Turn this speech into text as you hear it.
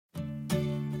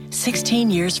16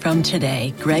 years from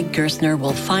today, Greg Gerstner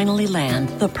will finally land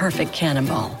the perfect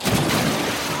cannonball.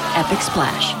 Epic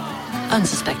splash.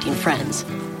 Unsuspecting friends.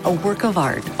 A work of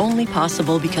art only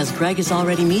possible because Greg is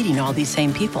already meeting all these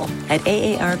same people at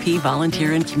AARP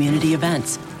volunteer and community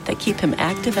events that keep him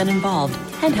active and involved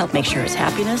and help make sure his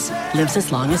happiness lives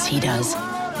as long as he does.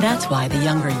 That's why the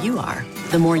younger you are,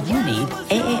 the more you need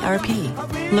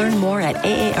AARP. Learn more at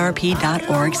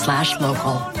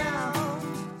aarp.org/local.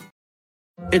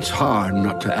 It's hard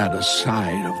not to add a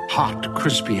side of hot,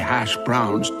 crispy hash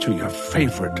browns to your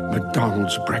favorite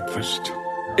McDonald's breakfast.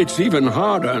 It's even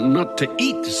harder not to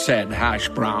eat said hash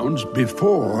browns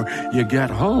before you get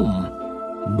home.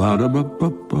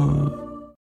 Ba-da-ba-ba-ba.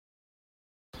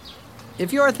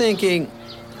 If you're thinking,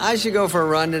 I should go for a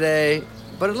run today,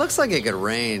 but it looks like it could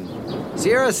rain,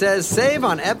 Sierra says save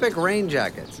on Epic rain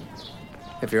jackets.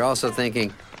 If you're also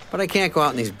thinking, but I can't go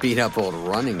out in these beat-up old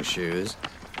running shoes,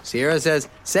 Sierra says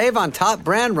save on top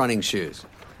brand running shoes.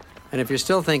 And if you're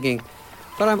still thinking,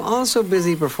 but I'm also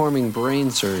busy performing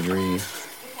brain surgery,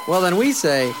 well, then we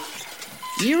say,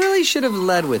 you really should have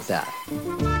led with that.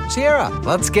 Sierra,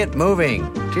 let's get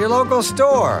moving to your local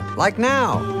store, like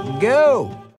now.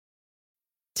 Go!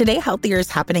 Today, healthier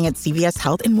is happening at CVS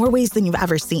Health in more ways than you've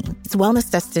ever seen. It's wellness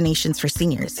destinations for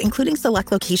seniors, including select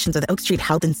locations with Oak Street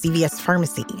Health and CVS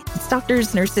Pharmacy. It's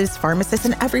doctors, nurses, pharmacists,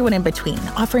 and everyone in between,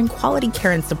 offering quality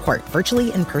care and support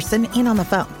virtually, in person, and on the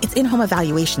phone. It's in-home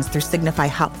evaluations through Signify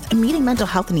Health and meeting mental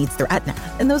health needs through Aetna.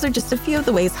 And those are just a few of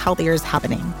the ways healthier is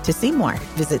happening. To see more,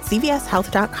 visit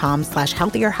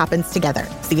cvshealth.com/healthier-happens-together.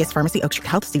 CVS Pharmacy, Oak Street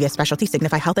Health, CVS Specialty,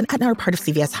 Signify Health, and Aetna are part of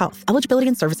CVS Health. Eligibility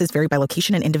and services vary by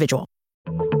location and individual.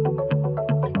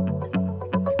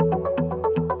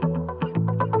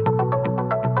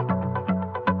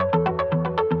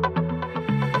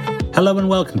 Hello and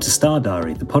welcome to Star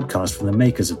Diary, the podcast from the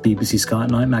makers of BBC Sky at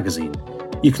Night magazine.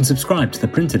 You can subscribe to the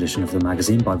print edition of the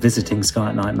magazine by visiting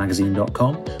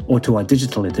skyatnightmagazine.com or to our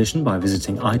digital edition by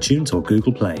visiting iTunes or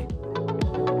Google Play.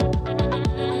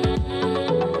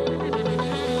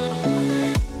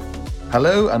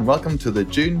 Hello and welcome to the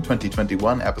June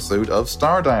 2021 episode of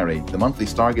Star Diary, the monthly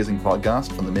stargazing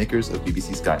podcast from the makers of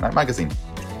BBC Sky at Night magazine.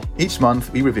 Each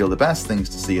month, we reveal the best things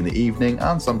to see in the evening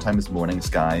and sometimes morning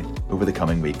sky over the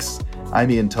coming weeks.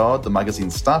 I'm Ian Todd, the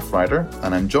magazine's staff writer,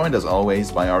 and I'm joined as always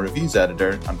by our reviews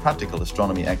editor and practical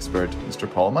astronomy expert,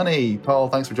 Mr. Paul Money. Paul,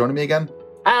 thanks for joining me again.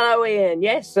 Hello, Ian.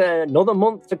 Yes, another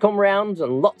month to come round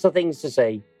and lots of things to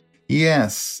see.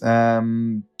 Yes.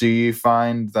 Do you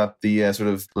find that the sort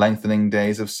of lengthening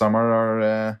days of summer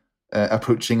are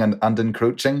approaching and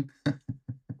encroaching?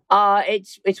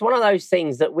 It's one of those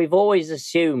things that we've always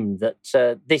assumed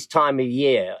that this time of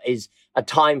year is a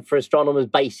time for astronomers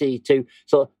basically to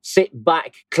sort of sit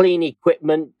back, clean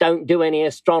equipment, don't do any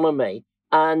astronomy.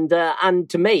 And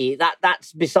to me,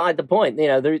 that's beside the point. You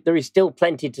know, there is still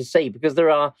plenty to see because there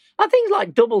are things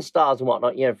like double stars and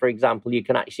whatnot, you know, for example, you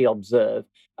can actually observe.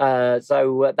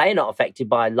 So they're not affected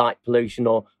by light pollution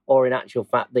or in actual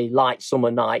fact, the light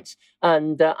summer nights.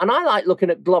 And I like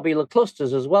looking at globular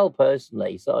clusters as well,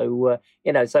 personally. So,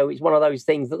 so it's one of those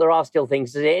things that there are still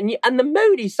things to see. And the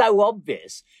moon is so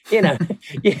obvious, you know.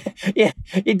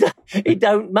 It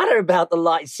don't matter about the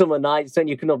light summer nights when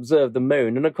you can observe the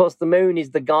moon. And, of course, the moon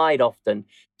is the guide often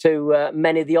to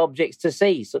many of the objects to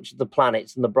see, such as the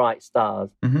planets and the bright stars.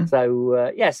 Mm-hmm.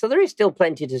 So, so there is still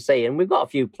plenty to see. And we've got a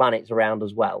few planets around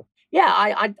as well. Yeah,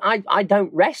 I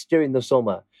don't rest during the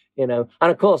summer. You know, and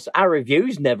of course, our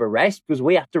reviews never rest because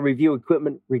we have to review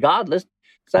equipment regardless.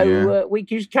 So we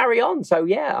just carry on. So,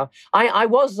 yeah, I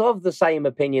was of the same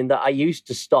opinion that I used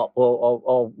to stop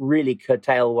or really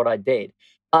curtail what I did.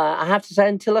 I have to say,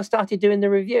 until I started doing the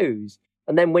reviews.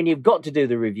 And then when you've got to do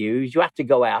the reviews, you have to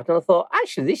go out. And I thought,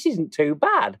 actually, this isn't too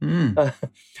bad.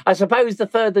 I suppose the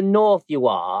further north you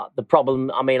are, the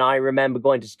problem, I mean, I remember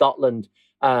going to Scotland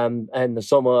in the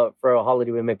summer for a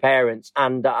holiday with my parents,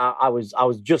 and I was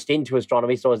just into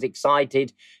astronomy, so I was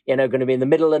excited, you know, going to be in the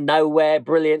middle of nowhere,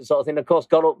 brilliant sort of thing. Of course,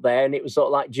 got up there, and it was sort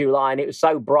of like July, and it was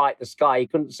so bright, the sky, you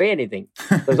couldn't see anything.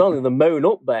 There's only the moon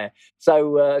up there.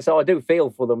 So I do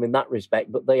feel for them in that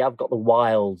respect, but they have got the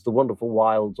wilds, the wonderful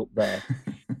wilds up there.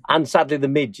 And sadly, the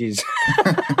midges.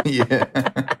 Yeah,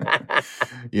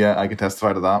 I can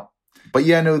testify to that. But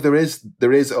yeah, no, there is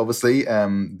obviously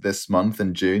this month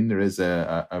in June, there is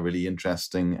a really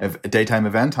interesting daytime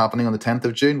event happening on the 10th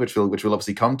of June, which we'll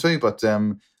obviously come to. But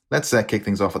let's kick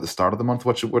things off at the start of the month.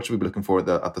 What should we be looking for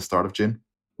at the start of June?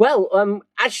 Well,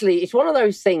 actually, it's one of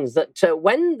those things that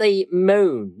when the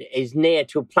moon is near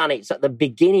to planets at the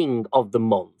beginning of the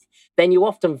month, then you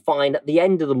often find at the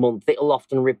end of the month, it'll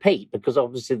often repeat because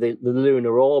obviously the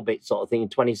lunar orbit sort of thing,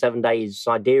 27 days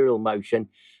sidereal motion,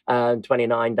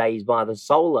 29 days by the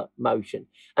solar motion.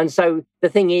 And so the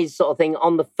thing is sort of thing,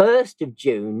 on the 1st of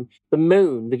June, the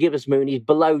moon, the gibbous moon, is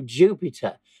below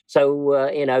Jupiter.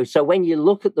 So, so when you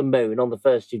look at the moon on the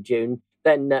 1st of June,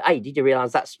 then, hey, did you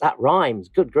realise that rhymes?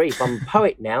 Good grief, I'm a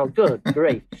poet now, good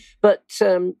grief. But,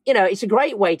 it's a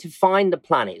great way to find the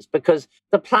planets because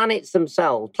the planets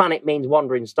themselves, planet means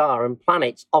wandering star, and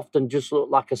planets often just look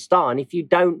like a star. And if you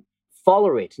don't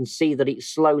follow it and see that it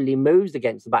slowly moves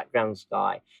against the background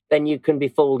sky, then you can be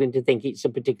fooled into thinking it's a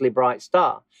particularly bright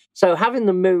star. So having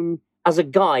the moon as a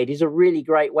guide is a really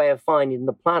great way of finding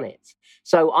the planets.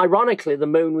 So ironically, the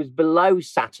moon was below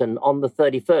Saturn on the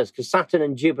 31st because Saturn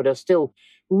and Jupiter are still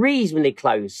reasonably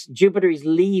close. Jupiter is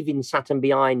leaving Saturn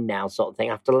behind now, sort of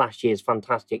thing, after last year's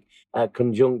fantastic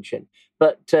conjunction.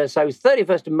 But so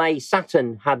 31st of May,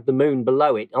 Saturn had the moon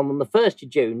below it. And on the 1st of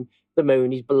June, the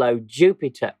moon is below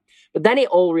Jupiter. But then it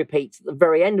all repeats at the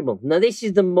very end of the month. Now, this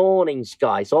is the morning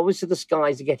sky. So obviously the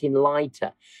skies are getting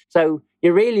lighter. So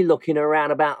you're really looking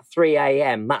around about 3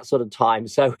 a.m., that sort of time.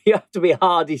 So you have to be a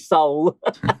hardy soul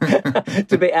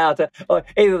to be out. Or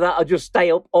either that or just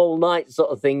stay up all night sort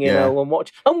of thing, you know, and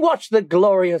watch the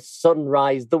glorious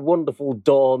sunrise, the wonderful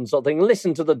dawn sort of thing.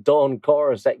 Listen to the dawn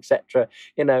chorus, etc.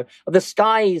 You know, the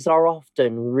skies are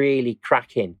often really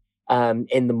cracking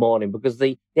in the morning because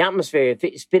the atmosphere, if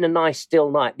it's been a nice still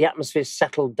night, the atmosphere's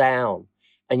settled down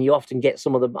and you often get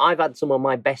I've had some of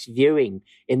my best viewing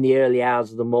in the early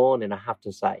hours of the morning, I have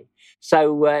to say.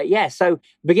 So, so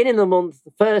beginning of the month,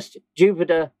 first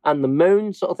Jupiter and the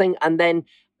moon sort of thing. And then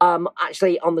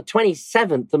actually on the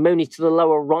 27th, the moon is to the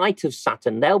lower right of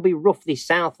Saturn. They'll be roughly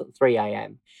south at 3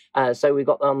 a.m. So we've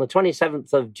got on the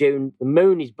 27th of June, the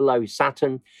moon is below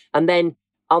Saturn. And then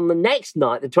on the next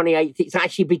night, the 28th, it's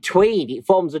actually between. It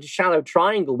forms a shallow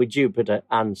triangle with Jupiter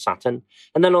and Saturn.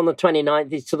 And then on the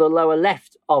 29th, it's to the lower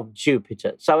left of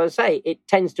Jupiter. So as I say, it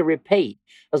tends to repeat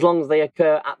as long as they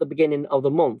occur at the beginning of the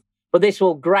month. But this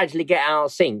will gradually get out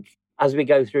of sync as we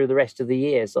go through the rest of the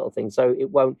year sort of thing. So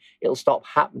it'll stop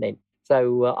happening.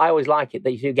 So I always like it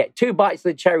that you get 2 bites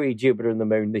of the cherry, Jupiter and the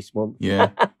moon this month.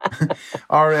 Yeah.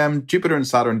 Are Jupiter and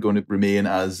Saturn going to remain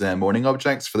as morning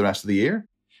objects for the rest of the year?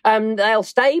 They'll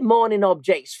stay morning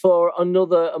objects for a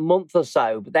month or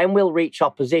so, but then we'll reach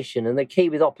opposition. And the key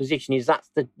with opposition is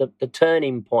that's the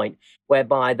turning point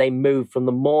whereby they move from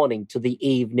the morning to the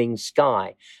evening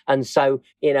sky. And so,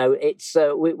 it's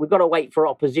we've got to wait for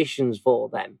oppositions for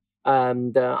them.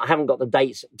 And I haven't got the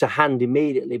dates to hand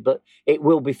immediately, but it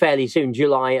will be fairly soon,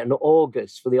 July and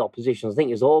August for the oppositions. I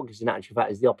think it's August, in actual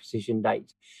fact, is the opposition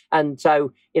date. And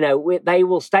so, they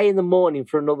will stay in the morning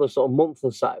for another sort of month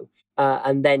or so.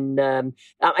 And then, and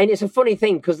it's a funny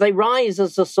thing because they rise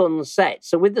as the sun sets.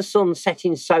 So with the sun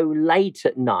setting so late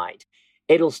at night,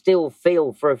 it'll still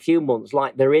feel for a few months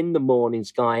like they're in the morning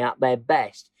sky at their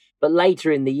best. But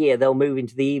later in the year, they'll move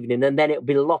into the evening and then it'll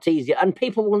be a lot easier. And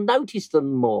people will notice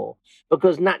them more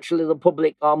because naturally the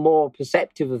public are more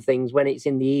perceptive of things when it's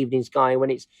in the evening sky, when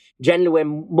it's generally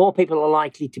when more people are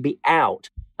likely to be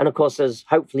out. And of course, as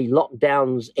hopefully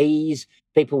lockdowns ease,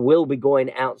 people will be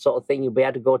going out sort of thing. You'll be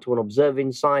able to go to an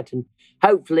observing site and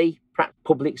hopefully perhaps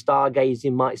public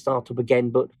stargazing might start up again.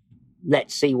 But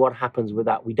let's see what happens with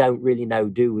that. We don't really know,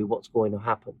 do we, what's going to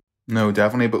happen? No,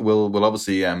 definitely. But we'll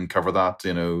obviously cover that,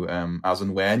 as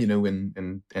and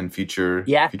when, in future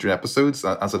episodes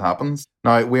as it happens.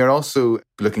 Now, we are also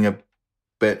looking a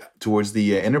bit towards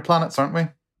the inner planets, aren't we?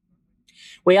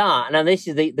 We are. Now, this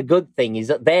is the good thing is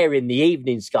that they're in the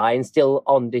evening sky and still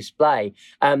on display.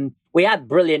 We had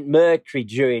brilliant Mercury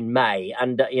during May.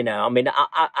 And,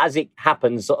 as it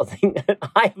happens sort of thing,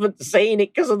 I haven't seen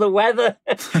it because of the weather.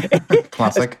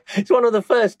 Classic. It's one of the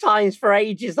first times for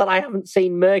ages that I haven't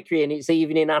seen Mercury in its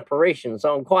evening apparition.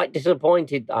 So I'm quite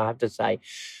disappointed, I have to say.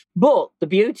 But the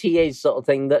beauty is sort of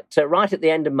thing that right at the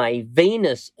end of May,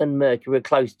 Venus and Mercury were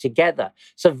close together.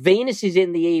 So Venus is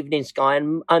in the evening sky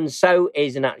and so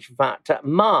is, in actual fact,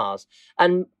 Mars.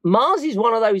 And Mars is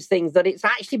one of those things that it's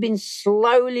actually been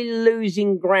slowly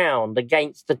losing ground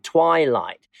against the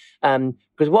twilight.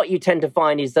 Because what you tend to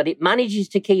find is that it manages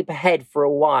to keep ahead for a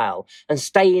while and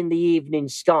stay in the evening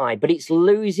sky, but it's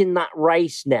losing that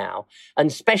race now.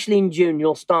 And especially in June,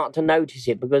 you'll start to notice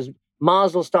it because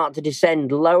Mars will start to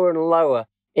descend lower and lower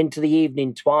into the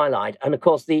evening twilight. And, of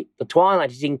course, the twilight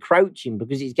is encroaching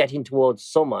because it's getting towards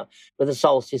summer with the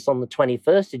solstice on the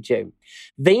 21st of June.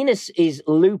 Venus is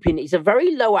looping. It's a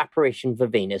very low apparition for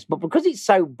Venus, but because it's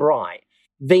so bright,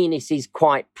 Venus is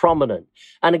quite prominent.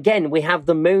 And, again, we have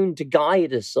the moon to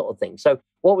guide us sort of thing. So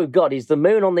what we've got is the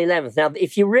moon on the 11th. Now,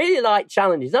 if you really like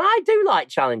challenges, and I do like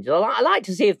challenges, I like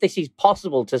to see if this is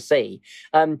possible to see.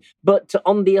 But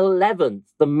on the 11th,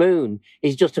 the moon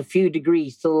is just a few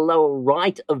degrees to the lower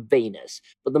right of Venus,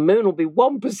 but the moon will be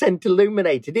 1%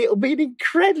 illuminated. It'll be an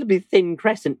incredibly thin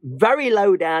crescent, very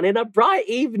low down in a bright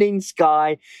evening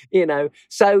sky,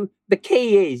 So the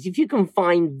key is, if you can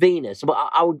find Venus,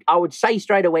 I would say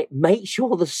straight away, make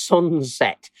sure the sun's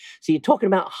set. So you're talking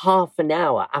about half an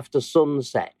hour after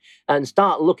sunset, and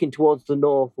start looking towards the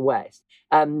northwest.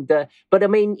 But I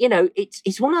mean,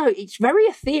 it's very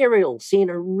ethereal seeing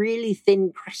a really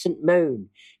thin crescent moon.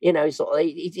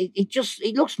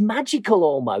 It looks magical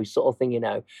almost, sort of thing.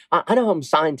 I know I'm a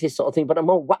scientist, sort of thing, but I'm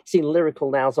all waxing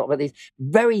lyrical now, sort of, this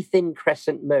very thin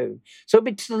crescent moon. So it'll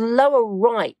be to the lower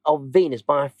right of Venus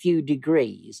by a few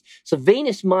degrees. So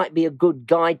Venus might be a good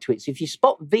guide to it. So if you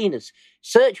spot Venus,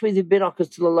 search with your binoculars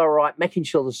to the lower right, making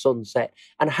sure the sun's set,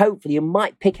 and hopefully you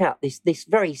might pick out this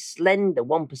very slender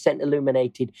 1%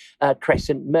 illuminated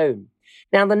crescent moon.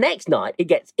 Now, the next night, it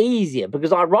gets easier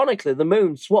because, ironically, the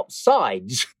moon swaps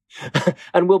sides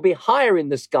and will be higher in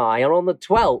the sky, and on the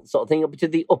 12th, sort of thing, up to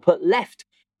the upper left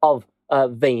of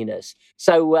Venus.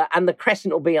 So, and the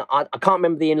crescent will be, I can't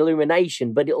remember the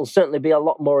illumination, but it'll certainly be a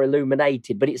lot more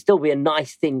illuminated, but it'll still be a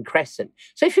nice thin crescent.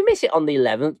 So if you miss it on the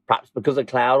 11th, perhaps because of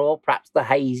cloud, or perhaps the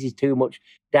haze is too much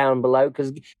down below,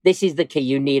 because this is the key,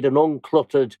 you need an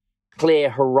uncluttered, clear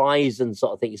horizon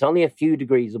sort of thing. It's only a few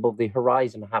degrees above the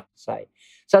horizon, I have to say.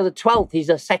 So the 12th is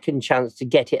a second chance to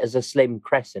get it as a slim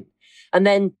crescent. And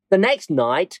then the next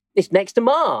night, it's next to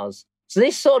Mars. So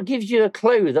this sort of gives you a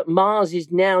clue that Mars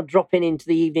is now dropping into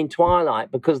the evening twilight,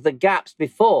 because the gaps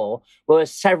before were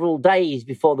several days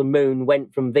before the moon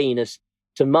went from Venus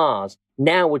to Mars.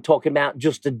 Now we're talking about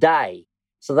just a day.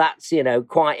 So that's,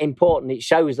 quite important. It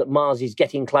shows that Mars is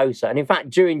getting closer. And in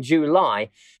fact, during July,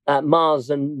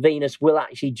 Mars and Venus will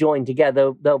actually join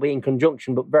together. They'll be in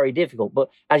conjunction, but very difficult. But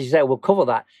as you say, we'll cover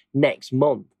that next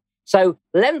month. So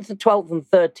 11th, 12th and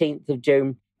 13th of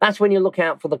June, that's when you look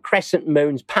out for the crescent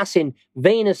moons passing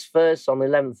Venus first on the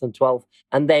 11th and 12th,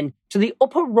 and then to the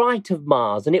upper right of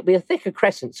Mars. And it'll be a thicker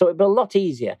crescent, so it'll be a lot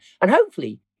easier. And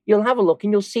hopefully you'll have a look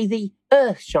and you'll see the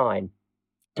Earth shine.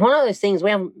 One of those things I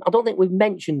don't think we've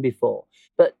mentioned before,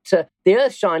 but the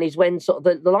Earth shine is when sort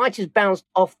of the light is bounced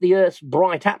off the Earth's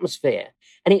bright atmosphere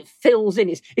and it fills in.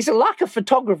 It's like a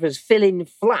photographer's fill-in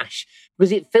flash,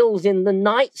 because it fills in the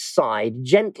night side,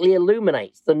 gently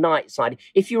illuminates the night side.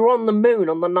 If you're on the moon,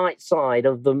 on the night side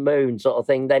of the moon sort of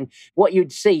thing, then what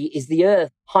you'd see is the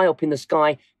Earth high up in the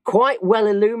sky, quite well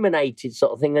illuminated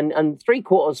sort of thing, and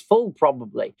 3/4 full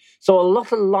probably. So a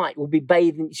lot of light will be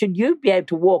bathing. Should you be able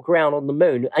to walk around on the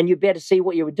moon and you'd be able to see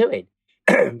what you were doing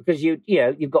because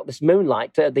you've got this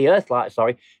moonlight, the Earth light,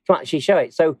 to actually show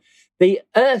it. So the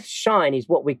Earth shine is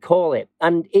what we call it,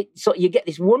 and you get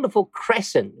this wonderful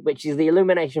crescent, which is the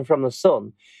illumination from the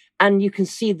sun, and you can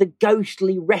see the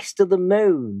ghostly rest of the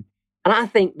moon. And I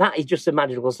think that is just so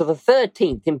magical. So the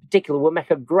 13th in particular will make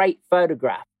a great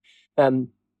photograph,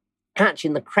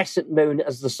 catching the crescent moon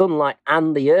as the sunlight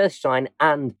and the Earth shine,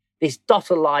 and this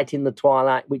dot of light in the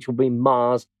twilight, which will be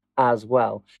Mars as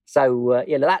well. So,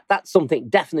 that's something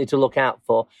definitely to look out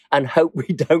for, and hope we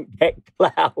don't get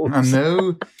clouds. I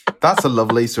know. That's a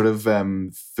lovely sort of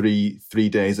 3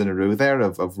 days in a row there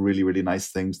of really, really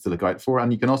nice things to look out for.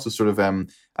 And you can also sort of,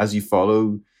 as you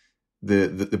follow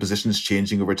the positions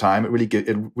changing over time, it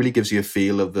really gives you a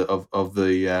feel of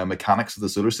the mechanics of the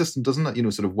solar system, doesn't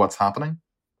it? Sort of what's happening.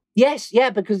 Yes, yeah,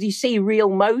 because you see real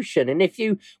motion. And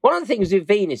one of the things with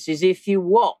Venus is if you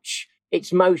watch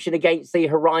its motion against the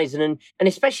horizon, and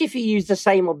especially if you use the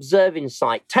same observing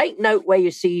site, take note where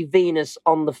you see Venus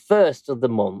on the 1st of the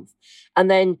month, and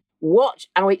then watch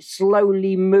how it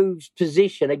slowly moves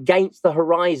position against the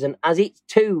horizon as it's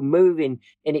too moving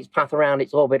in its path around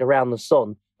its orbit around the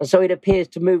sun. And so it appears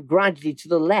to move gradually to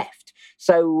the left.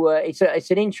 So it's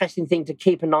an interesting thing to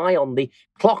keep an eye on, the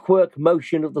clockwork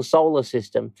motion of the solar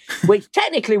system, which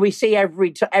technically we see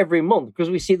every month because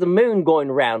we see the moon going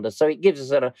around us. So it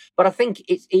gives us but I think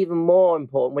it's even more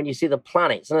important when you see the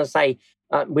planets. And I say,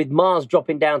 with Mars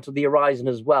dropping down to the horizon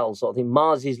as well, sort of thing,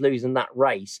 Mars is losing that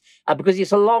race because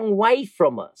it's a long way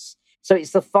from us. So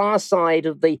it's the far side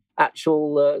of the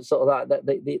actual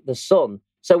the sun.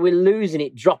 So we're losing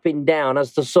it, dropping down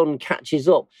as the sun catches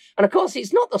up. And of course,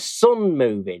 it's not the sun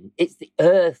moving, it's the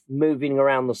Earth moving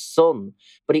around the sun.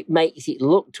 But it makes it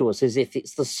look to us as if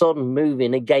it's the sun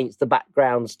moving against the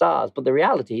background stars. But the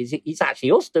reality is it's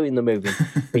actually us doing the moving.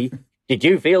 did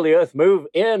you feel the Earth move,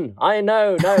 Ian? I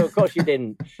know. No, of course you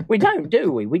didn't. We don't, do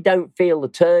we? We don't feel the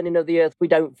turning of the Earth. We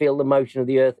don't feel the motion of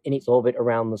the Earth in its orbit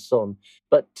around the sun.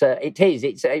 But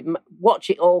watch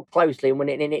it all closely. And when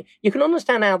you can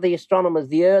understand how the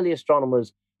early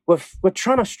astronomers, were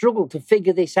trying to struggle to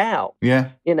figure this out.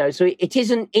 Yeah. So it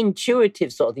is an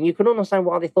intuitive sort of thing. You can understand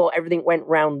why they thought everything went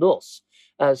round us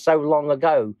so long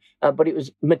ago. But it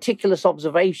was meticulous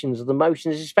observations of the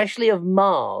motions, especially of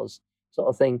Mars, sort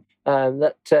of thing,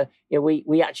 that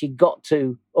we actually got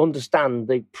to understand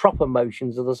the proper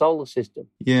motions of the solar system.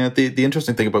 Yeah, the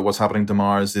interesting thing about what's happening to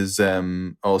Mars is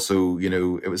also,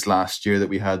 it was last year that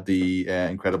we had the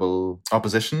incredible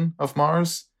opposition of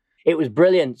Mars. It was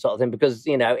brilliant sort of thing because,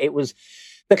 it was...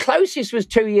 The closest was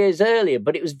 2 years earlier,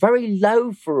 but it was very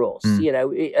low for us,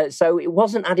 so it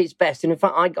wasn't at its best. And in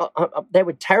fact, there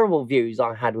were terrible views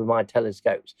I had with my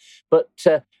telescopes. But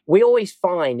we always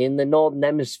find in the Northern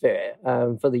Hemisphere,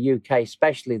 for the UK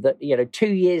especially, that, 2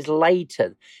 years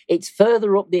later, it's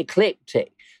further up the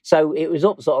ecliptic. So it was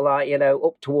up sort of like,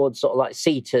 up towards sort of like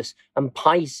Cetus and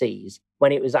Pisces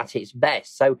when it was at its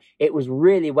best. So it was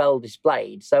really well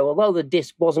displayed. So although the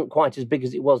disk wasn't quite as big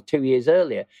as it was 2 years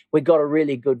earlier, we got a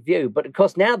really good view. But of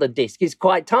course, now the disk is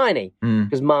quite tiny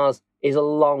because Mars is a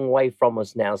long way from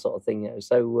us now, sort of thing.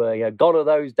 So gone are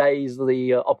those days of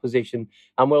the opposition.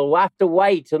 And we'll have to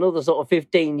wait another sort of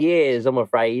 15 years, I'm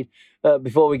afraid,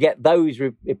 before we get those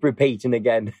repeating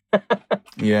again.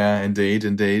 Yeah,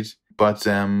 indeed. But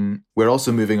we're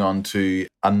also moving on to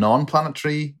a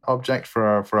non-planetary object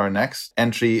for our next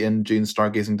entry in June's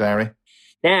Stargazing Diary.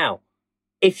 Now,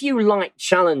 if you like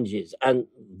challenges, and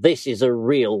this is a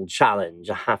real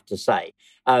challenge, I have to say,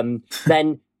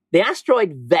 then the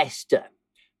asteroid Vesta.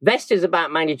 Vesta is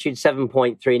about magnitude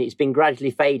 7.3, and it's been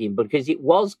gradually fading because it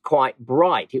was quite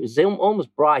bright. It was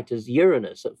almost bright as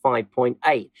Uranus at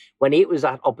 5.8 when it was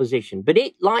at opposition. But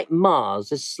it, like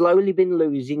Mars, has slowly been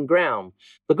losing ground.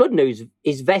 The good news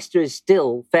is Vesta is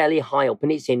still fairly high up,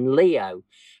 and it's in Leo.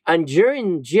 And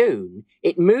during June,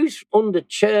 it moves under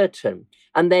Chertan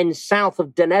and then south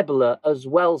of Denebola as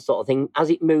well, sort of thing, as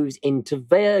it moves into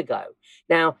Virgo.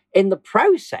 Now, in the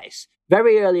process,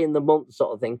 very early in the month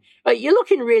sort of thing, you're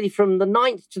looking really from the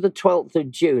 9th to the 12th of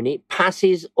June, it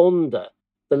passes under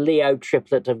the Leo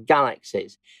triplet of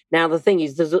galaxies. Now, the thing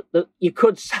is, you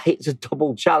could say it's a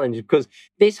double challenge because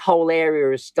this whole area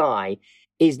of sky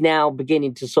is now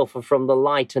beginning to suffer from the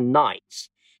lighter nights.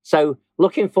 So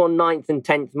looking for 9th and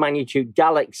 10th magnitude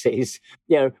galaxies,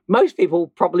 most people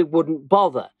probably wouldn't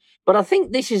bother. But I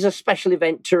think this is a special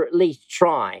event to at least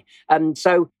try.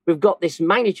 So we've got this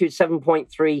magnitude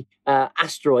 7.3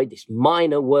 asteroid, this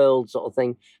minor world sort of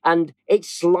thing, and it's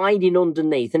sliding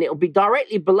underneath, and it'll be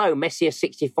directly below Messier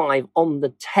 65 on the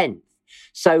 10th.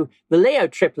 So the Leo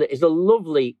triplet is a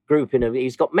lovely grouping of it.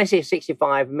 It's got Messier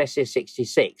 65 and Messier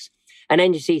 66, and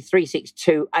NGC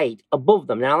 3628 above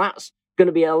them. Now, that's going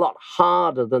to be a lot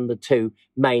harder than the two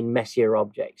main Messier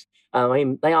objects.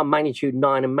 They are magnitude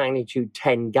 9 and magnitude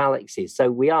 10 galaxies. So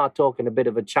we are talking a bit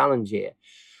of a challenge here.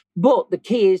 But the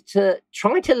key is to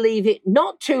try to leave it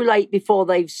not too late before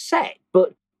they've set,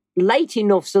 but late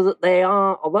enough so that they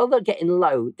are, although they're getting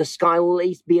low, the sky will at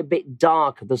least be a bit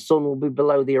darker. The sun will be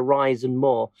below the horizon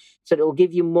more. So it'll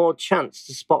give you more chance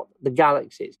to spot the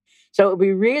galaxies. So it'll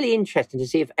be really interesting to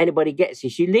see if anybody gets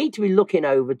this. You need to be looking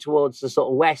over towards the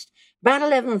sort of west, about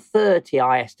 11:30,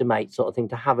 I estimate, sort of thing,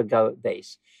 to have a go at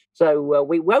this. So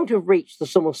we won't have reached the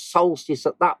summer solstice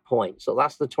at that point. So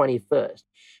that's the 21st.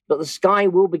 But the sky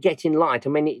will be getting light. I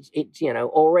mean, it's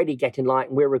already getting light,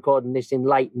 and we're recording this in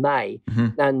late May.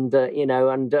 And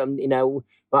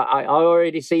I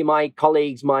already see my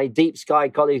colleagues, my deep sky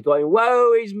colleagues, going,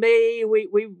 "Woe is me!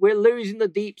 We're losing the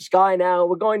deep sky now.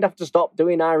 We're going to have to stop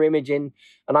doing our imaging."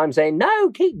 And I'm saying, "No,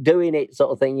 keep doing it,"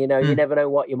 sort of thing. You never know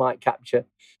what you might capture.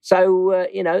 So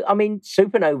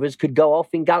supernovas could go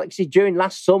off in galaxies. During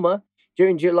last summer,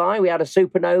 during July, we had a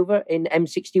supernova in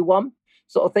M61.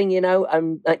 Sort of thing,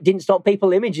 and it didn't stop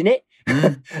people imaging it.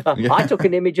 I took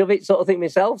an image of it, sort of thing,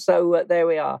 myself. So there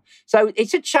we are. So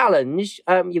it's a challenge.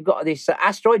 You've got this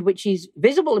asteroid, which is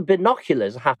visible in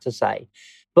binoculars, I have to say.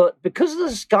 But because of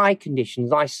the sky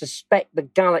conditions, I suspect the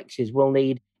galaxies will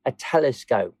need a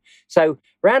telescope. So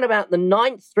around about the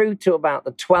 9th through to about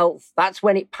the 12th, that's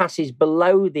when it passes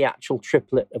below the actual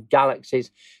triplet of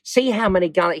galaxies. See how many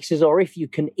galaxies, or if you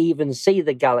can even see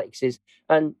the galaxies.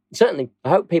 And certainly, I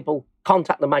hope people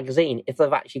contact the magazine if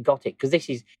they've actually got it, because this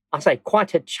is, I say,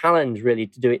 quite a challenge really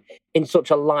to do it in such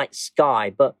a light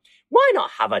sky. But why not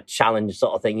have a challenge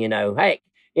sort of thing, Hey,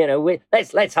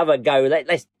 let's have a go.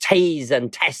 Let's tease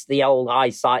and test the old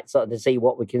eyesight sort of to see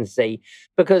what we can see.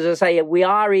 Because as I say, we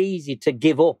are easy to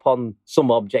give up on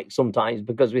some objects sometimes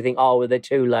because we think, oh, well, they're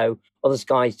too low or the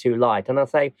sky's too light. And I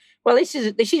say, well, this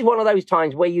is one of those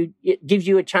times where it gives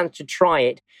you a chance to try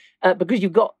it because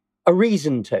you've got a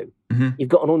reason to. Mm-hmm. You've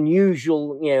got an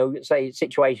unusual, say,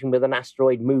 situation with an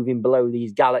asteroid moving below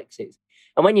these galaxies.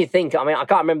 And when you think, I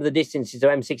can't remember the distances of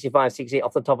M65, 68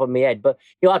 off the top of my head, but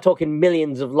you are talking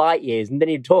millions of light years, and then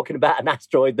you're talking about an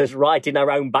asteroid that's right in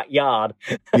our own backyard.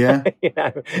 Yeah.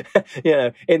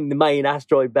 In the main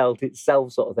asteroid belt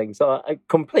itself, sort of thing. So a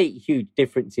complete huge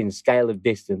difference in scale of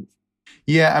distance.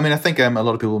 Yeah, I think a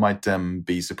lot of people might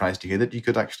be surprised to hear that you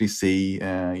could actually see,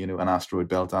 an asteroid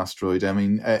belt asteroid.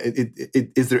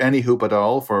 Is there any hope at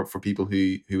all for people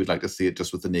who would like to see it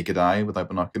just with the naked eye, without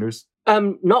binoculars?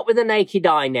 Not with the naked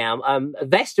eye now.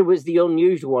 Vesta was the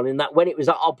unusual one in that when it was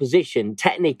at opposition,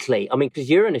 technically, because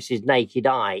Uranus is naked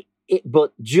eye,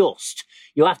 but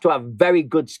you have to have very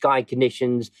good sky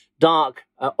conditions, dark,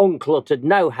 uncluttered,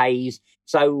 no haze.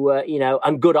 So,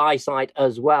 and good eyesight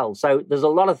as well. So there's a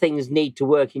lot of things need to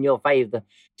work in your favour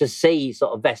to see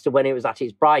sort of Vesta when it was at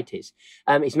its brightest.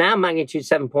 It's now magnitude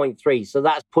 7.3, so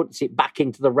that puts it back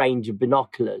into the range of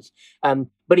binoculars.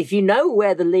 But if you know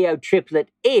where the Leo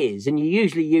triplet is, and you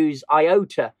usually use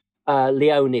Iota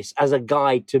Leonis as a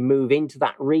guide to move into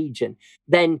that region,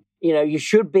 then you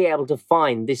should be able to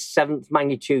find this 7th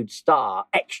magnitude star,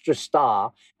 extra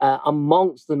star,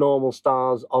 amongst the normal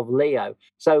stars of Leo.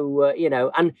 So,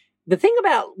 and the thing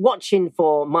about watching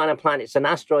for minor planets and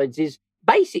asteroids is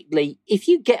basically, if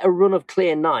you get a run of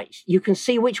clear nights, you can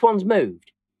see which one's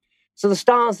moved. So the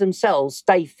stars themselves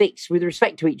stay fixed with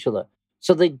respect to each other.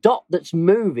 So the dot that's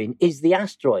moving is the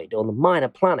asteroid or the minor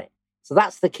planet. So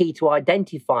that's the key to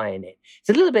identifying it. It's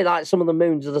a little bit like some of the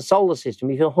moons of the solar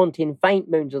system. If you're hunting faint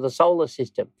moons of the solar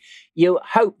system, you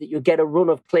hope that you'll get a run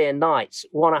of clear nights,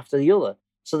 one after the other,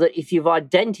 so that if you've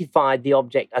identified the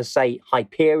object as, say,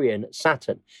 Hyperion at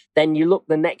Saturn, then you look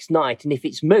the next night, and if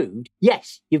it's moved,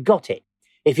 yes, you've got it.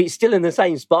 If it's still in the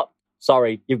same spot,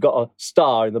 sorry, you've got a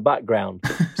star in the background.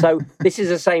 So this is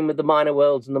the same with the minor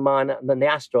worlds and the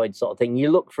asteroid sort of thing.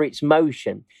 You look for its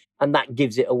motion, and that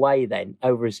gives it away then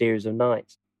over a series of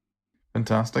nights.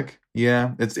 Fantastic.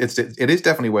 Yeah, it is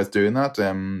definitely worth doing that.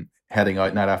 Heading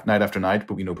out night after night,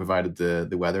 but provided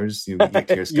the weather's get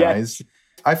clear skies. Yes.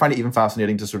 I find it even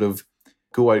fascinating to sort of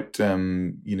go out.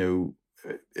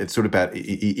 It's sort of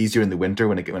easier in the winter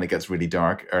when it gets really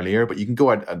dark earlier, but you can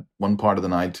go out at one part of the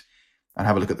night and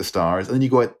have a look at the stars, and then you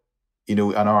go out,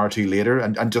 an hour or two later,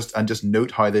 and just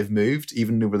note how they've moved,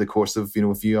 even over the course of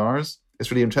a few hours. It's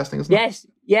really interesting, isn't it?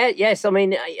 Yes.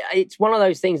 It's one of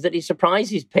those things that it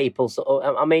surprises people. So,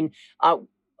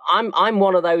 I'm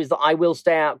one of those that I will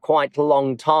stay out quite a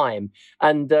long time.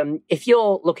 And if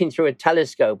you're looking through a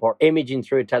telescope or imaging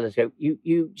through a telescope,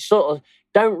 you sort of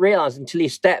don't realise until you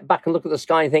step back and look at the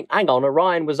sky and think, hang on,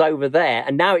 Orion was over there,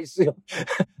 and now it's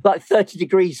like 30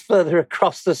 degrees further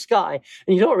across the sky.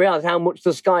 And you don't realise how much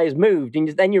the sky has moved. And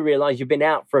then you realise you've been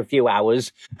out for a few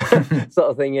hours, sort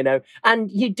of thing,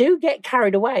 And you do get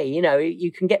carried away,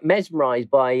 You can get mesmerised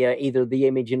by either the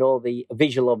imaging or the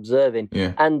visual observing.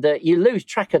 Yeah. And you lose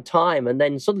track of time, and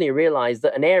then suddenly you realise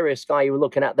that an area of sky you were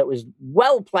looking at that was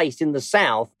well placed in the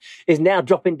south is now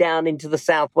dropping down into the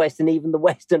southwest and even the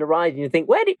western horizon. You think,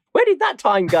 where did that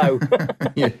time go?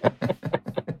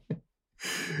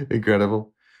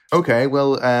 Incredible. Okay,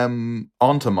 well,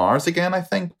 on to Mars again, I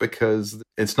think, because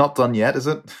it's not done yet, is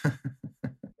it?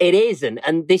 It isn't,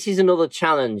 and this is another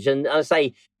challenge. And I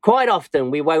say, quite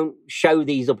often we won't show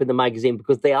these up in the magazine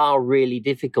because they are really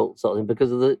difficult, sort of,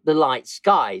 because of the light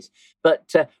skies.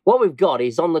 But what we've got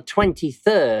is on the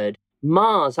 23rd,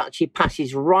 Mars actually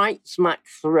passes right smack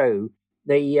through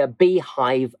the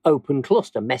Beehive open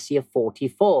cluster, Messier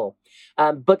 44.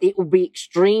 But it will be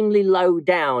extremely low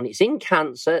down. It's in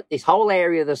Cancer. This whole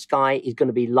area of the sky is going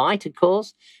to be light, of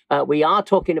course. We are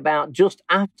talking about just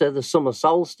after the summer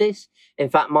solstice. In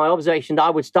fact, my observation,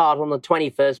 I would start on the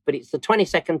 21st, but it's the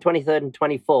 22nd, 23rd, and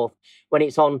 24th when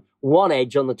it's on one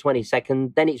edge on the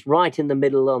 22nd, then it's right in the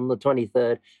middle on the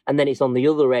 23rd, and then it's on the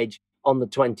other edge on the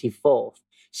 24th.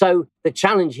 So the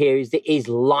challenge here is there is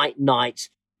light nights.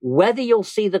 Whether you'll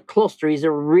see the cluster is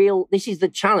this is the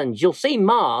challenge. You'll see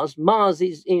Mars. Mars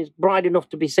is bright enough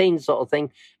to be seen, sort of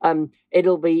thing.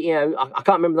 It'll be, I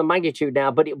can't remember the magnitude now,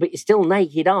 but it's still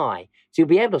naked eye. So you'll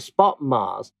be able to spot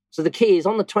Mars. So the key is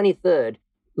on the 23rd,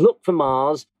 look for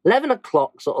Mars, 11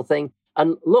 o'clock sort of thing,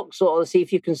 and look sort of see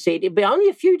if you can see it. It'll be only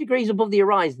a few degrees above the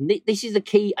horizon. This is the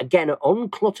key, again, an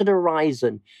uncluttered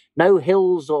horizon. No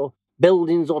hills or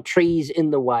buildings or trees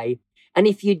in the way. And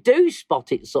if you do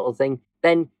spot it sort of thing,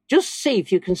 then just see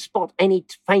if you can spot any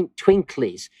faint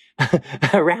twinklies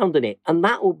around in it. And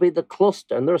that will be the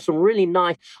cluster. And there are some really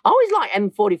nice... I always like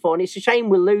M44, and it's a shame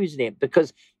we're losing it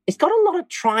because it's got a lot of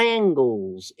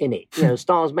triangles in it,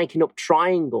 stars making up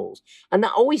triangles. And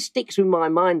that always sticks with my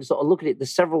mind to sort of look at it.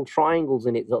 There's several triangles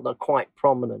in it that are quite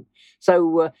prominent.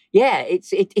 So,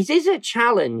 it is a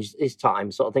challenge this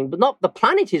time sort of thing. But not the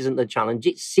planet isn't the challenge.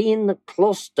 It's seeing the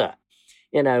cluster.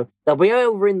 They'll be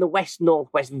over in the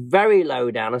west-northwest, very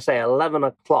low down, I say 11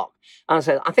 o'clock. And I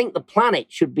said, I think the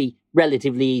planet should be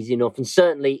relatively easy enough. And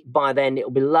certainly by then it'll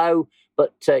be low,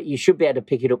 but you should be able to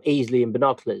pick it up easily in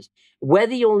binoculars.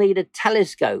 Whether you'll need a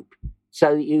telescope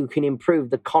so that you can improve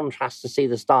the contrast to see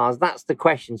the stars, that's the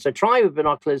question. So try with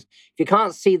binoculars. If you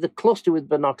can't see the cluster with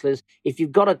binoculars, if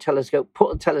you've got a telescope,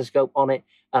 put a telescope on it,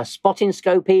 a spotting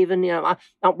scope even.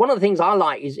 One of the things I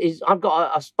like is I've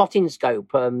got a spotting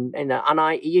scope, and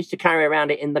I used to carry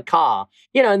around it in the car,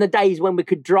 in the days when we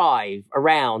could drive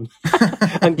around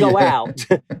and go out,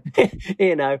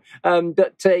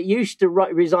 that used to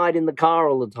reside in the car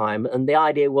all the time. And the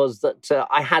idea was that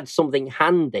I had something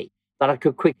handy that I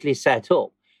could quickly set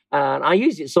up. And I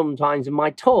use it sometimes in my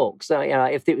talks.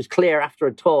 If it was clear after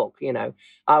a talk,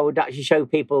 I would actually show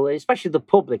people, especially the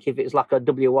public, if it's like a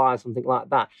WI or something like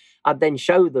that, I'd then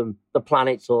show them the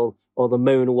planets or the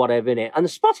moon or whatever in it. And the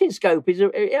spotting scope is,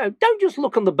 don't just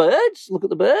look on the birds, look at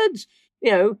the birds,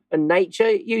 and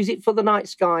nature, use it for the night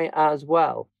sky as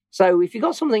well. So if you've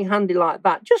got something handy like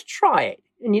that, just try it.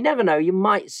 And you never know, you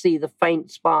might see the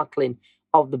faint sparkling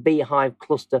of the beehive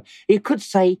cluster. You could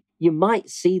say you might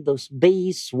see those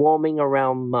bees swarming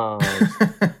around Mars.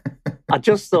 I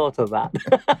just thought of that.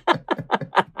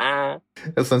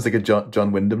 That sounds like a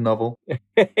John Wyndham novel.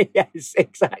 Yes,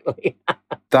 exactly.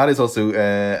 That is also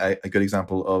a good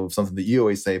example of something that you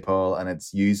always say, Paul, and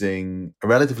it's using a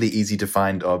relatively easy to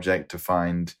find object to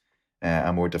find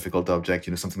a more difficult object,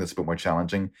 something that's a bit more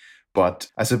challenging. But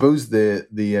I suppose the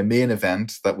main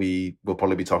event that we will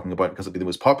probably be talking about, because it'll be the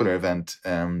most popular event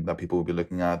that people will be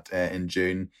looking at in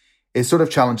June, is sort of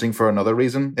challenging for another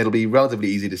reason. It'll be relatively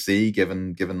easy to see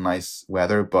given nice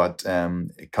weather, but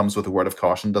it comes with a word of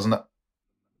caution, doesn't it?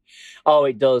 Oh,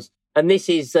 it does. And this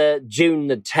is June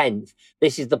the 10th.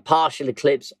 This is the partial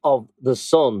eclipse of the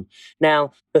sun.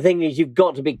 Now, the thing is, you've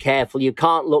got to be careful. You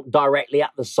can't look directly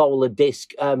at the solar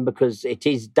disk because it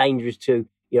is dangerous to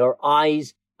your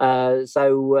eyes.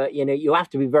 You have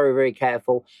to be very, very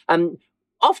careful.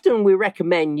 Often we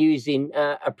recommend using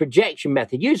a projection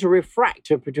method. Use a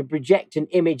refractor to project an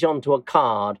image onto a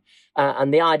card.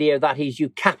 And the idea of that is you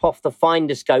cap off the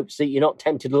finder scope so you're not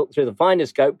tempted to look through the finder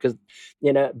scope because,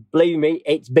 believe me,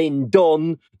 it's been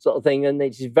done sort of thing. And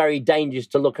it's very dangerous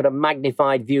to look at a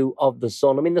magnified view of the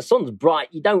sun. I mean, the sun's bright.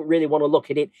 You don't really want to look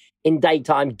at it in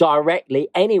daytime directly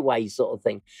anyway, sort of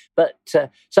thing. But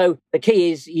so the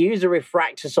key is you use a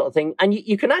refractor sort of thing. And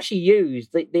you can actually use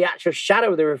the actual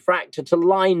shadow of the refractor to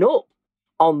line up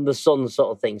on the sun sort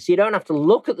of thing. So you don't have to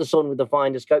look at the sun with the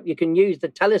finder scope. You can use the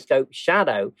telescope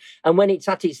shadow. And when it's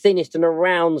at its thinnest and a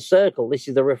round circle, this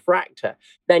is the refractor,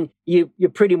 then you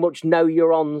pretty much know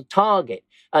you're on target.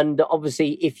 And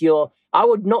obviously, I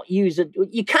would not use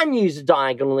you can use a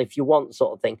diagonal if you want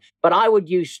sort of thing, but I would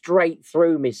use straight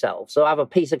through myself. So I have a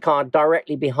piece of card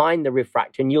directly behind the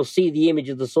refractor and you'll see the image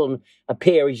of the sun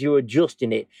appear as you're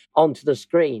adjusting it onto the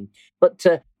screen. But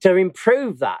to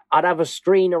improve that, I'd have a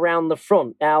screen around the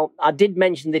front. Now, I did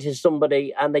mention this to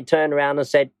somebody and they turned around and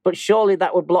said, but surely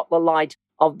that would block the light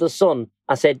of the sun.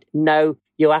 I said, no,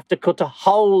 you have to cut a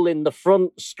hole in the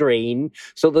front screen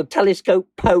so the telescope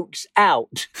pokes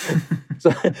out.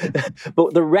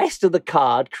 But the rest of the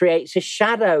card creates a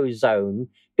shadow zone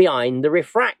behind the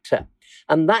refractor.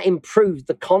 And that improves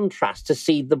the contrast to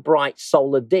see the bright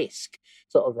solar disk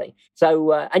sort of thing.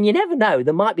 So, and you never know,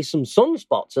 there might be some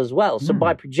sunspots as well. So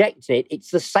by projecting it,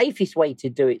 it's the safest way to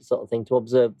do it sort of thing, to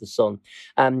observe the sun.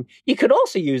 You could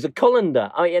also use a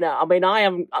colander.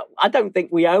 I don't think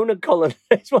we own a colander.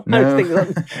 It's one of those things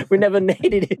that we never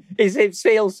needed. It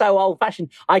feels so old fashioned.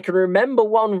 I can remember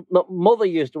one that mother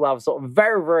used to have, sort of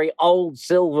very, very old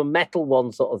silver metal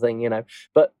one sort of thing,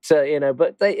 But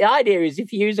the idea is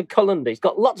if you use a colander, it's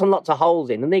got lots and lots of holes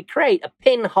in and they create a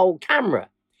pinhole camera.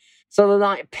 So they're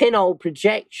like pinhole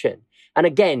projection. And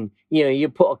again, you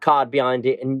put a card behind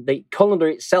it and the colander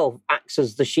itself acts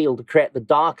as the shield to create the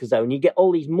darker zone. You get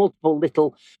all these multiple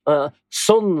little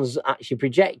suns actually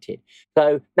projected.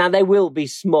 So now they will be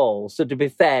small. So to be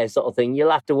fair sort of thing, you'll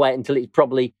have to wait until it's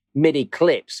probably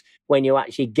mid-eclipse when you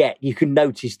can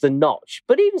notice the notch.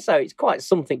 But even so, it's quite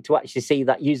something to actually see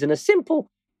that using a simple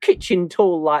kitchen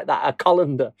tool like that, a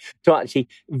colander, to actually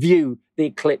view the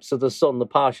eclipse of the sun, the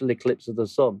partial eclipse of the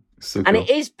sun. So and cool. it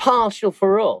is partial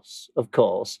for us, of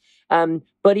course.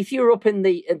 But if you're up in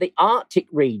the Arctic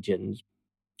regions,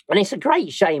 and it's a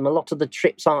great shame a lot of the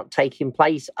trips aren't taking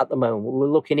place at the moment. We're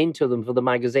looking into them for the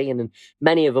magazine, and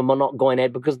many of them are not going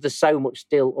ahead because there's so much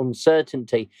still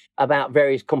uncertainty about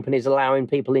various companies allowing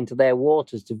people into their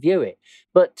waters to view it.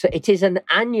 But it is an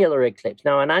annular eclipse.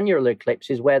 Now, an annular eclipse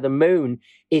is where the moon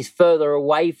is further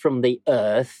away from the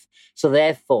Earth, so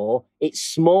therefore it's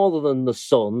smaller than the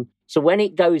sun. So when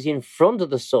it goes in front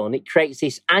of the sun, it creates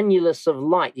this annulus of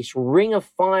light, this ring of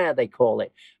fire, they call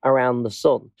it, around the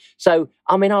sun. So,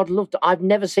 I mean, I've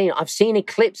never seen it. I've seen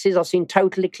eclipses, I've seen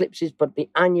total eclipses, but the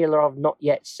annular I've not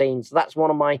yet seen. So that's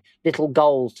one of my little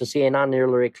goals, to see an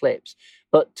annular eclipse.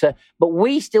 But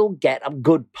we still get a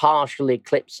good partial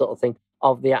eclipse sort of thing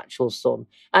of the actual sun.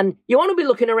 And you want to be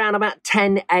looking around about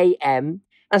 10 a.m.,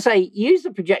 I say use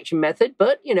the projection method,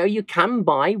 but, you can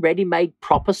buy ready-made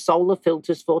proper solar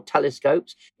filters for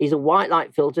telescopes. These are white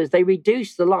light filters. They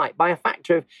reduce the light by a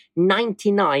factor of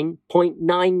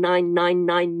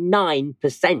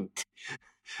 99.99999%.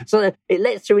 So it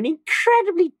lets through an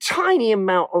incredibly tiny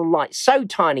amount of light, so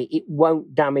tiny it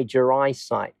won't damage your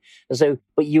eyesight.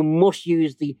 But you must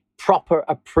use the proper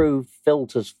approved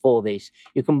filters for this.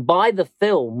 You can buy the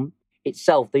film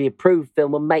itself, the approved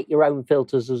film, and make your own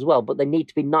filters as well, but they need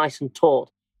to be nice and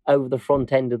taut over the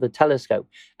front end of the telescope,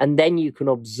 and then you can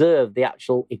observe the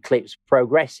actual eclipse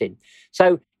progressing.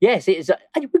 So yes, we've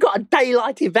got a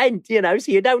daylight event, so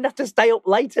you don't have to stay up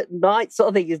late at night sort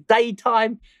of thing. It's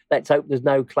daytime. Let's hope there's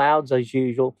no clouds as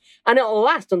usual, and it'll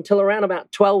last until around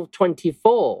about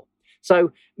 12:24.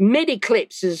 So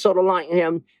mid-eclipse is sort of like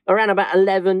around about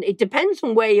 11. It depends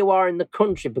on where you are in the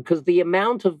country, because the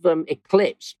amount of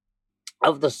eclipse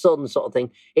of the sun sort of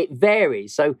thing, it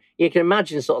varies. So you can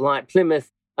imagine sort of like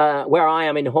Plymouth, where I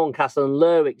am in Horncastle, and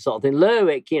Lerwick sort of thing.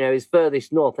 Lerwick, is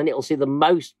furthest north, and it'll see the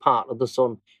most part of the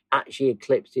sun actually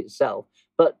eclipse itself.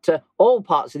 But all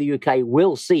parts of the UK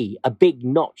will see a big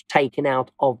notch taken out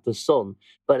of the sun.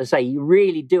 But I say, you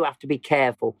really do have to be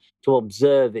careful to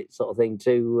observe it sort of thing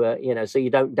to, so you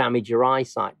don't damage your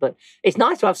eyesight. But it's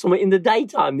nice to have something in the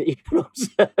daytime that you can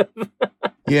observe.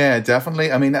 Yeah,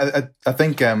 definitely. I mean, I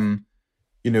think...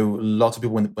 lots of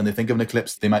people, when they think of an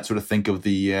eclipse, they might sort of think of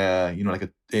the, like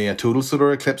a total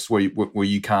solar eclipse where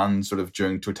you can sort of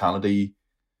during totality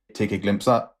take a glimpse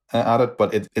at it.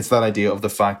 But it's that idea of the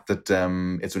fact that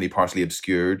it's only partially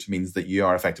obscured means that you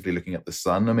are effectively looking at the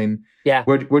sun. I mean, yeah.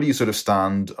 Where do you sort of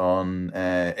stand on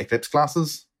eclipse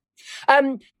glasses?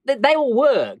 They all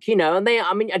work, and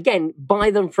again,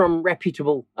 buy them from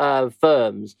reputable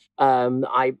firms.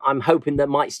 I'm hoping they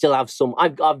might still have some.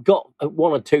 I've got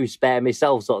one or two spare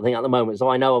myself sort of thing at the moment, so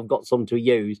I know I've got some to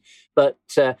use. But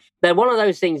they're one of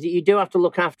those things that you do have to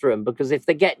look after them, because if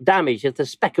they get damaged, if the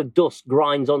speck of dust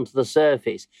grinds onto the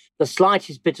surface, the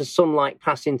slightest bit of sunlight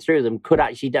passing through them could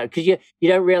actually do, because you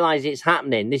don't realise it's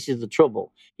happening. This is the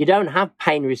trouble. You don't have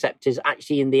pain receptors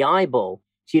actually in the eyeball.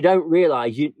 So you don't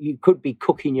realise you could be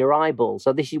cooking your eyeballs.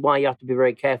 So this is why you have to be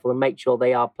very careful and make sure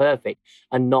they are perfect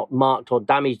and not marked or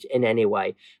damaged in any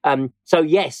way. So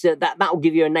yes, that will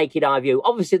give you a naked eye view.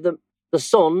 Obviously, the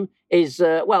sun is,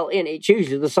 it's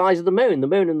usually the size of the moon. The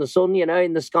moon and the sun,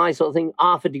 in the sky sort of thing,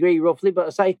 half a degree roughly. But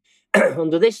I say,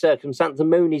 under this circumstance, the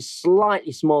moon is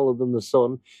slightly smaller than the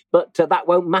sun, but that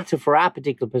won't matter for our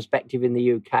particular perspective in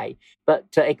the UK. But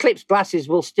eclipse glasses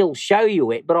will still show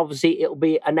you it, but obviously it'll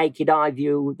be a naked eye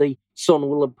view. The sun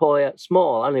will appear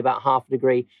small, only about half a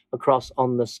degree across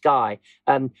on the sky.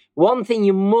 One thing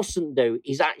you mustn't do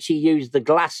is actually use the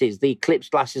eclipse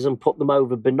glasses, and put them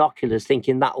over binoculars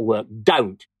thinking that'll work.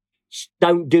 Don't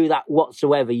do that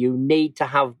whatsoever. You need to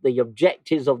have the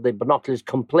objectives of the binoculars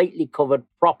completely covered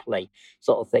properly,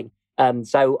 sort of thing.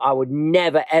 So I would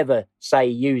never, ever say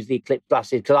use the eclipse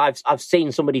glasses, because I've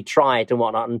seen somebody try it and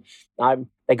whatnot, and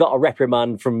they got a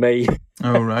reprimand from me.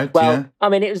 Oh, right. Well, yeah. I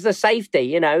mean, it was the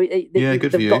safety,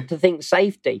 they've got to think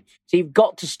safety. So you've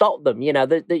got to stop them.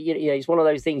 It's one of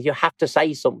those things, you have to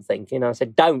say something. I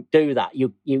said, don't do that.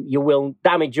 You will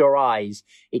damage your eyes.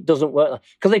 It doesn't work.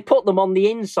 Because they put them on the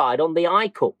inside, on the eye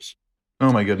cups.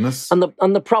 Oh my goodness. And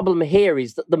the problem here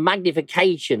is that the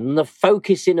magnification and the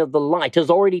focusing of the light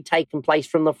has already taken place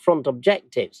from the front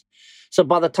objectives. So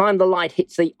by the time the light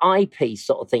hits the eyepiece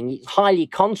sort of thing, it's highly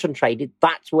concentrated.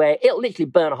 That's where it'll literally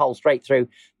burn a hole straight through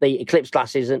the eclipse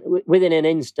glasses within an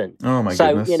instant. Oh my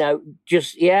goodness.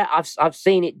 So, I've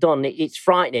seen it done. It's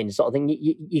frightening sort of thing.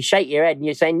 You shake your head and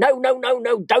you say, no,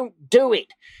 don't do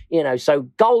it. So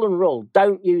golden rule,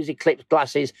 don't use eclipse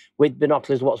glasses with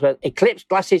binoculars whatsoever. Eclipse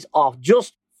glasses are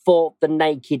just for the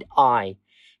naked eye.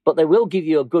 but they will give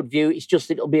you a good view. It's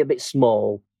just it'll be a bit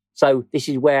small. So this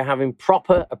is where having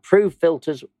proper approved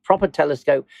filters, proper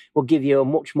telescope will give you a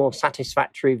much more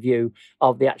satisfactory view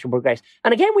of the actual progress.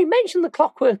 And again, we mentioned the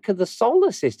clockwork of the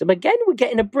solar system. Again, we're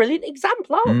getting a brilliant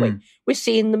example, aren't we? We're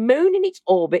seeing the moon in its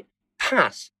orbit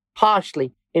pass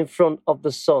partially in front of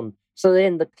the sun. So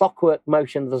then the clockwork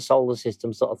motion of the solar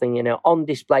system sort of thing, on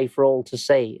display for all to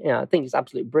see. I think it's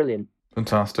absolutely brilliant.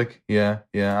 Fantastic. Yeah,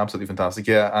 absolutely fantastic.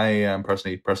 Yeah, I am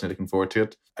personally looking forward to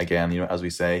it. Again, as we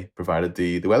say, provided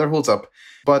the weather holds up.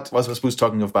 But I suppose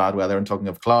talking of bad weather and talking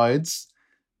of clouds,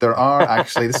 there are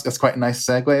actually, that's quite a nice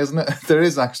segue, isn't it? There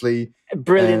is actually...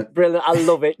 Brilliant. I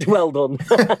love it. Well done.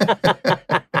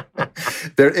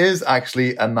 There is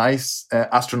actually a nice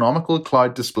astronomical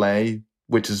cloud display,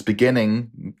 which is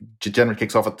beginning, generally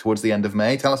kicks off towards the end of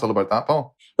May. Tell us all about that,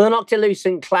 Paul. The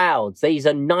noctilucent clouds, these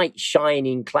are night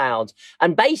shining clouds.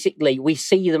 And basically, we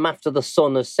see them after the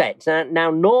sun has set.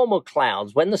 Now, normal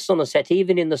clouds, when the sun has set,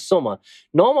 even in the summer,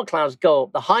 normal clouds go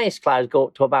up, the highest clouds go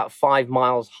up to about 5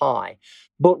 miles high.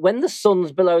 But when the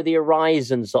sun's below the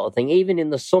horizon sort of thing, even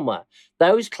in the summer,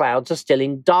 those clouds are still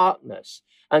in darkness.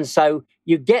 And so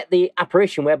you get the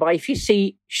apparition whereby if you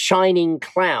see shining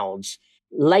clouds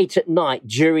late at night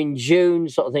during June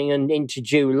sort of thing and into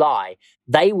July,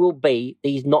 they will be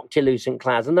these noctilucent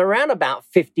clouds. And they're around about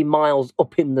 50 miles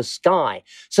up in the sky.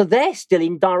 So they're still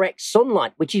in direct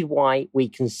sunlight, which is why we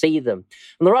can see them.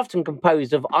 And they're often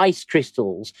composed of ice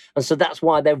crystals. And so that's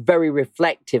why they're very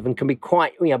reflective and can be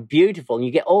quite beautiful. And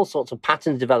you get all sorts of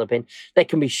patterns developing. They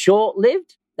can be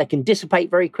short-lived. They can dissipate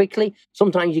very quickly.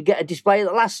 Sometimes you get a display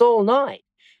that lasts all night.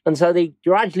 And so they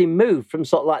gradually move from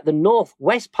sort of like the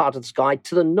northwest part of the sky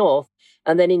to the north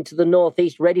and then into the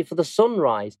northeast, ready for the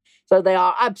sunrise. So they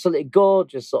are absolutely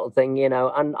gorgeous sort of thing,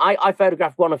 And I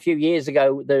photographed one a few years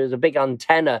ago. There's a big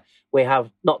antenna we have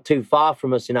not too far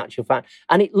from us, in actual fact.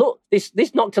 And it looked, this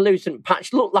noctilucent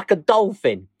patch looked like a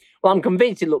dolphin. Well, I'm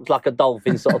convinced it looks like a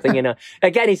dolphin sort of thing,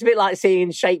 Again, it's a bit like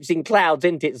seeing shapes in clouds,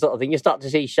 isn't it, sort of thing? You start to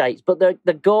see shapes, but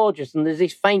they're gorgeous, and there's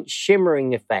this faint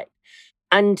shimmering effect.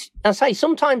 And I say,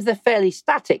 sometimes they're fairly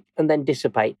static and then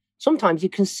dissipate. Sometimes you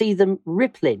can see them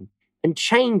rippling and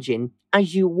changing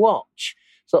as you watch,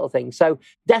 sort of thing. So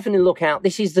definitely look out.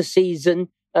 This is the season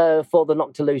for the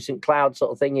noctilucent cloud sort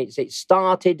of thing. It's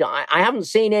started. I haven't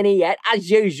seen any yet,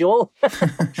 as usual.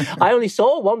 I only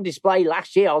saw one display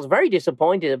last year. I was very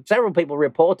disappointed. Several people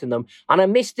reporting them. And I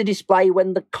missed the display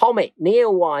when the comet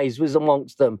Neowise was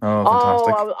amongst them. Oh,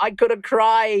 fantastic. Oh, I could have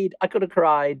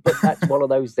cried. But that's one of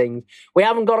those things. We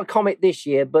haven't got a comet this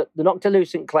year, but the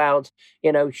noctilucent clouds,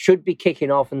 should be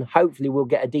kicking off, and hopefully we'll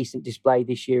get a decent display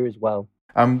this year as well.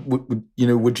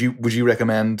 Would you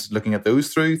recommend looking at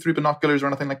those through binoculars or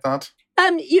anything like that?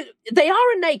 They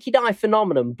are a naked eye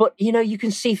phenomenon, but you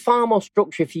can see far more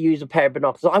structure if you use a pair of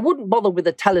binoculars. I wouldn't bother with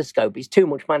a telescope; it's too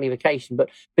much magnification. But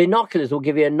binoculars will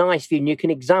give you a nice view, and you can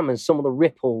examine some of the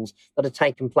ripples that are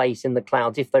taking place in the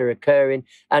clouds if they're occurring,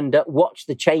 and watch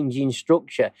the changing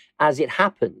structure as it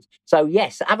happens. So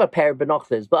yes, have a pair of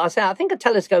binoculars. But I think a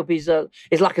telescope is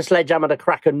like a sledgehammer to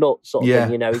crack a nut sort of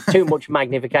thing. It's too much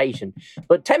magnification.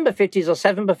 But 10x50s or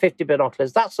 7x50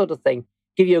 binoculars, that sort of thing,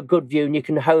 give you a good view, and you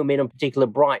can home in on particular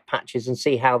bright patches and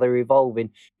see how they're evolving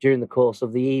during the course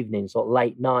of the evening, sort of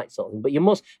late night sort of thing. But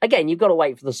you've got to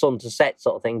wait for the sun to set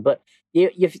sort of thing. But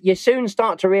you soon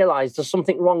start to realise there's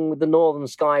something wrong with the northern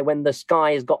sky when the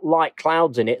sky has got light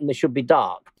clouds in it and they should be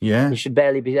dark. Yeah. You should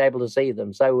barely be able to see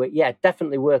them. So,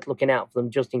 definitely worth looking out for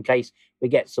them just in case we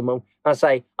get some. I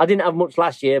say, I didn't have much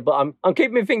last year, but I'm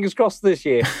keeping my fingers crossed this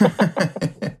year.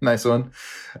 Nice one.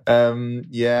 I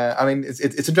mean,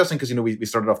 it's interesting because, we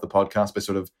started off the podcast by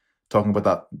sort of talking about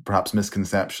that perhaps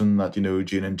misconception that,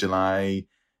 June and July,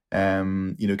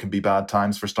 can be bad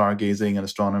times for stargazing and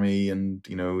astronomy and,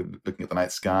 looking at the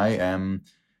night sky.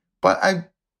 But I'm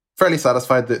fairly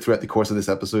satisfied that throughout the course of this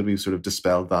episode, we've sort of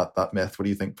dispelled that myth. What do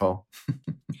you think, Paul?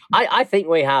 I think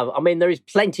we have. I mean, there is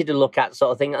plenty to look at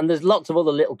sort of thing. And there's lots of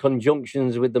other little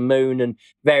conjunctions with the moon and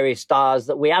various stars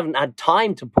that we haven't had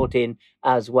time to put in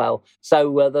as well.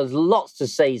 So there's lots to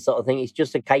see sort of thing. It's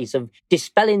just a case of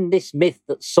dispelling this myth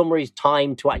that summer is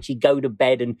time to actually go to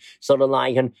bed and sort of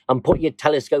like and put your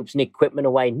telescopes and equipment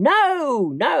away.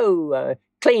 No.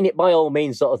 Clean it by all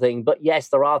means sort of thing. But yes,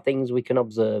 there are things we can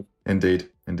observe. Indeed.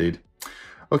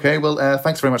 Okay, well,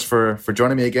 thanks very much for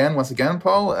joining me once again,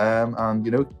 Paul. And,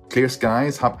 clear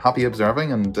skies, happy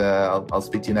observing, and I'll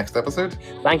speak to you next episode.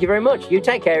 Thank you very much. You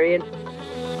take care, Ian.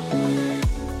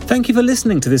 Thank you for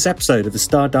listening to this episode of the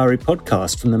Star Diary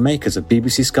podcast from the makers of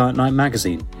BBC Sky at Night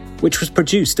magazine, which was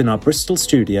produced in our Bristol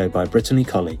studio by Brittany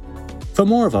Colley. For For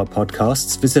more of our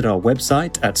podcasts, visit our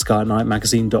website at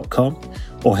scarletnightmagazine.com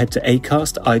or head to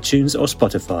Acast, iTunes or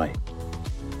Spotify.